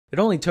It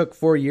only took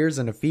 4 years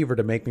and a fever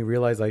to make me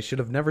realize I should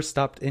have never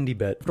stopped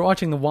IndieBit. After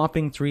watching the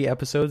whopping 3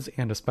 episodes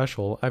and a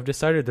special, I've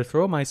decided to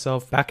throw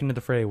myself back into the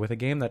fray with a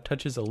game that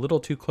touches a little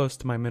too close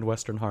to my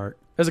Midwestern heart.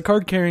 As a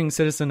card-carrying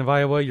citizen of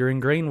Iowa, you're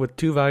ingrained with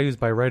 2 values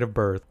by right of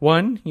birth.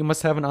 1, you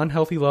must have an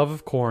unhealthy love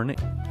of corn.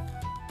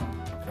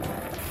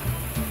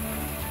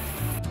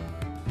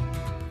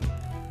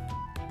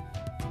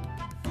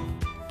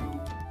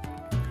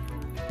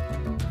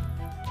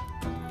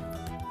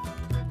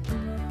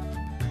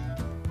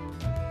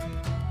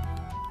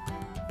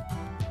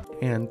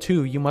 And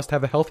 2, you must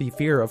have a healthy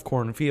fear of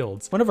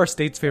cornfields. One of our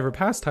state's favorite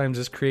pastimes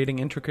is creating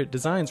intricate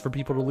designs for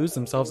people to lose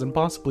themselves and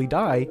possibly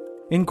die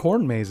in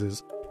corn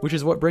mazes, which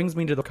is what brings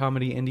me to the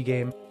comedy indie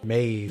game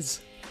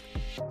Maize.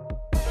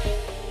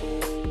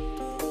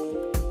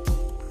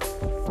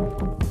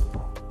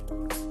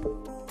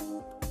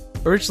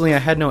 Originally, I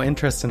had no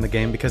interest in the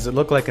game because it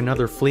looked like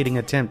another fleeting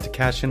attempt to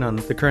cash in on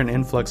the current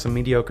influx of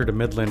mediocre to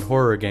midland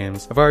horror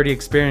games. I've already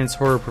experienced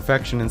horror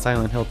perfection in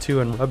Silent Hill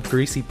 2 and rubbed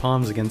greasy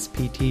palms against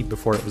PT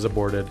before it was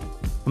aborted.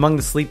 Among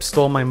the Sleep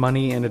stole my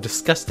money, and a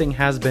disgusting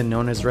has-been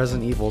known as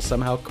Resident Evil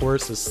somehow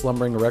coerced a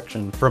slumbering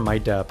erection from my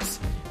depths.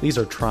 These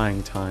are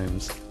trying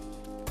times.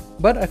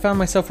 But I found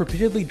myself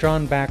repeatedly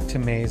drawn back to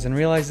Maize and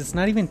realized it's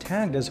not even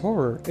tagged as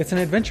horror. It's an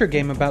adventure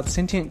game about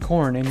sentient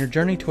corn and your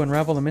journey to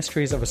unravel the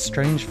mysteries of a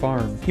strange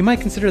farm. You might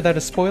consider that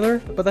a spoiler,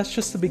 but that's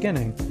just the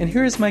beginning. And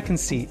here is my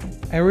conceit.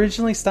 I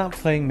originally stopped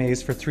playing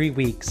Maize for 3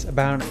 weeks,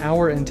 about an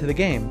hour into the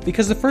game,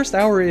 because the first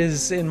hour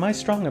is, in my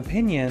strong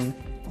opinion,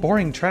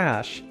 boring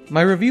trash.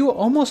 My review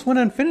almost went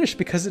unfinished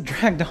because it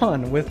dragged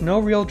on, with no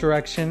real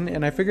direction,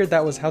 and I figured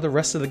that was how the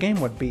rest of the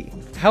game would be.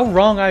 How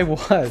wrong I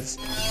was!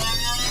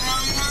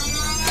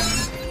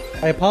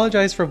 I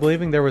apologize for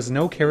believing there was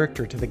no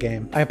character to the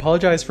game. I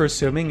apologize for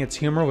assuming its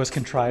humor was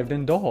contrived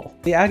and dull.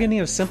 The agony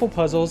of simple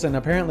puzzles and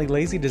apparently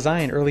lazy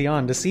design early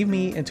on deceived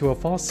me into a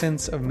false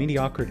sense of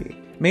mediocrity.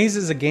 Maize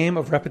is a game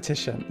of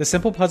repetition. The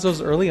simple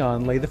puzzles early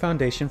on lay the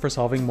foundation for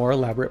solving more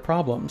elaborate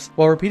problems.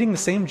 While repeating the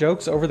same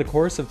jokes over the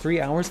course of 3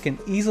 hours can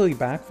easily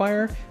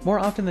backfire, more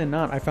often than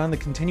not I found the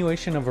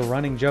continuation of a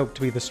running joke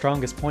to be the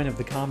strongest point of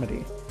the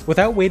comedy.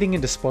 Without wading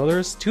into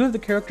spoilers, 2 of the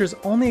characters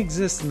only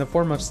exist in the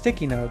form of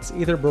sticky notes,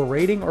 either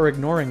berating or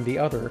ignoring the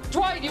other.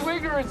 Dwight, you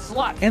ignorant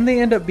slut! And they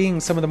end up being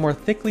some of the more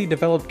thickly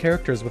developed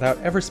characters without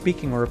ever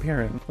speaking or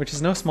appearing, which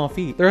is no small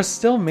feat. There are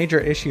still major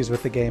issues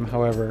with the game,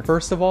 however.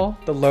 First of all,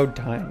 the load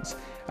times.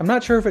 I'm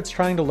not sure if it's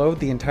trying to load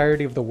the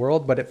entirety of the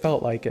world, but it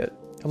felt like it.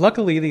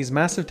 Luckily, these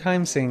massive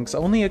time sinks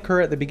only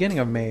occur at the beginning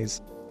of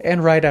Maize,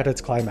 and right at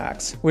its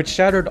climax, which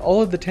shattered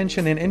all of the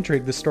tension and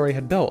intrigue the story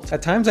had built.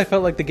 At times I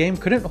felt like the game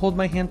couldn't hold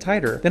my hand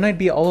tighter, then I'd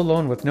be all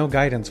alone with no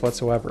guidance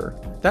whatsoever.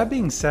 That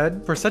being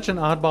said, for such an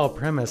oddball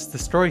premise, the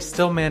story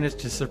still managed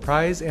to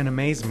surprise and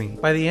amaze me.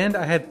 By the end,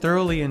 I had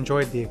thoroughly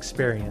enjoyed the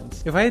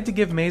experience. If I had to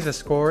give Maize a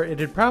score,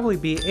 it'd probably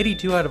be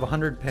 82 out of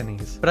 100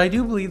 pennies. But I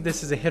do believe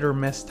this is a hit or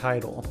miss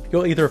title.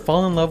 You'll either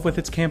fall in love with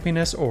its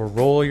campiness or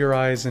roll your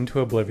eyes into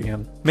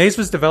oblivion. Maize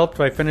was developed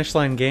by Finish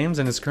Line Games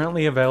and is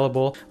currently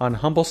available on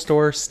Humble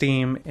Store,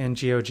 Steam, and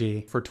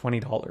GOG for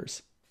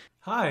 $20.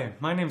 Hi,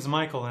 my name's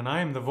Michael and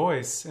I am the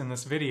voice in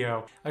this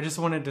video. I just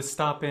wanted to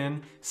stop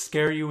in,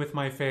 scare you with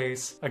my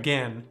face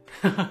again,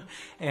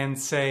 and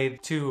say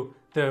to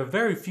the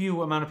very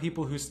few amount of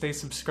people who stay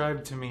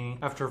subscribed to me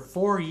after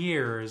 4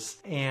 years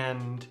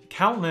and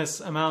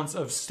countless amounts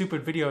of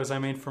stupid videos I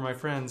made for my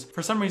friends,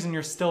 for some reason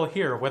you're still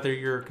here, whether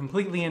you're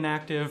completely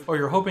inactive or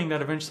you're hoping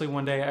that eventually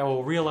one day I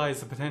will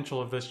realize the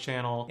potential of this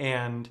channel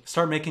and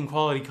start making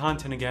quality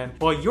content again.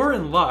 Well, you're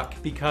in luck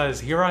because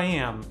here I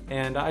am,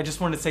 and I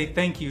just want to say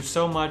thank you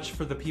so much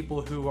for the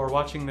people who are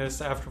watching this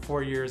after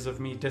 4 years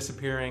of me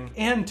disappearing,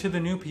 and to the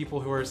new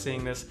people who are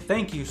seeing this,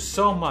 thank you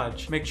so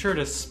much. Make sure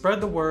to spread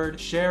the word,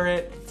 share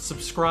it,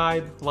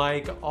 subscribe,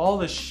 like, all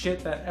the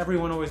shit that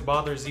everyone always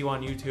bothers you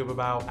on YouTube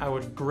about. I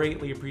would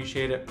greatly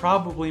appreciate it,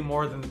 probably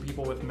more than the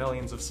people with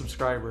millions of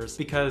subscribers,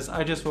 because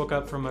I just woke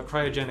up from a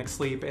cryogenic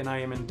sleep and I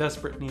am in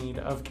desperate need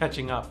of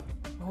catching up.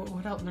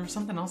 What else? There was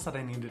something else that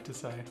I needed to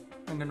say.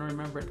 I'm gonna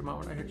remember it the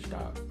moment I hit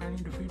stop. I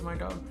need to feed my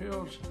dog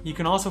pills. You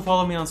can also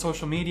follow me on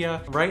social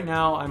media. Right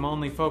now, I'm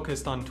only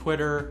focused on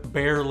Twitter,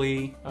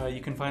 barely.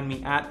 You can find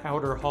me at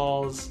Outer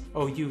Halls,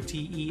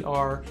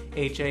 OUTERHALLS.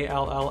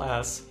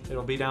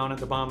 It'll be down at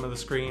the bottom of the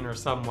screen or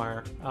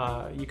somewhere.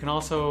 You can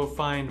also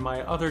find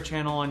my other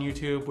channel on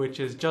YouTube, which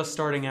is just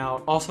starting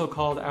out, also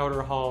called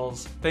Outer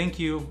Halls. Thank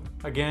you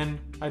again.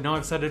 I know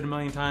I've said it a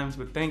million times,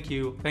 but thank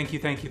you, thank you,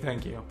 thank you,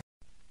 thank you.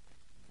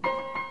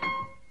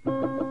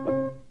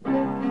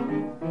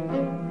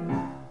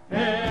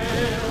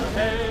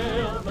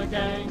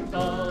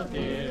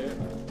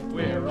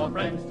 We're all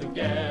friends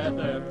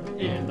together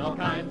in all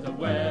kinds of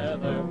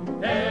weather.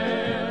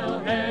 Hail,